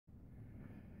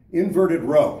inverted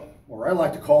row, or I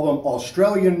like to call them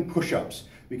Australian push-ups,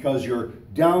 because you're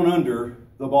down under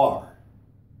the bar.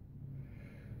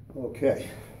 Okay.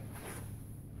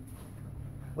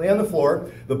 Lay on the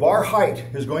floor. The bar height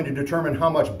is going to determine how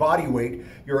much body weight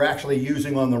you're actually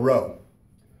using on the row.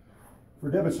 For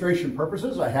demonstration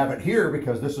purposes, I have it here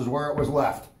because this is where it was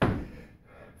left.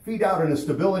 Feet out in a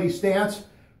stability stance,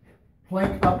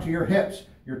 plank up to your hips.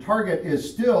 Your target is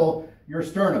still your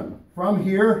sternum. From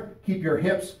here, keep your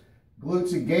hips,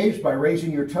 glutes engaged by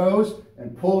raising your toes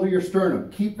and pull to your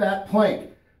sternum. Keep that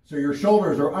plank so your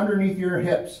shoulders are underneath your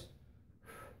hips.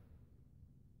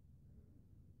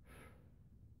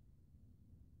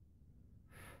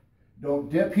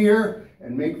 Don't dip here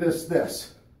and make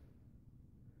this.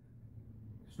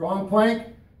 Strong plank.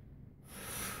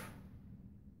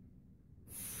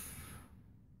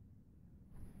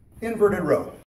 Inverted row.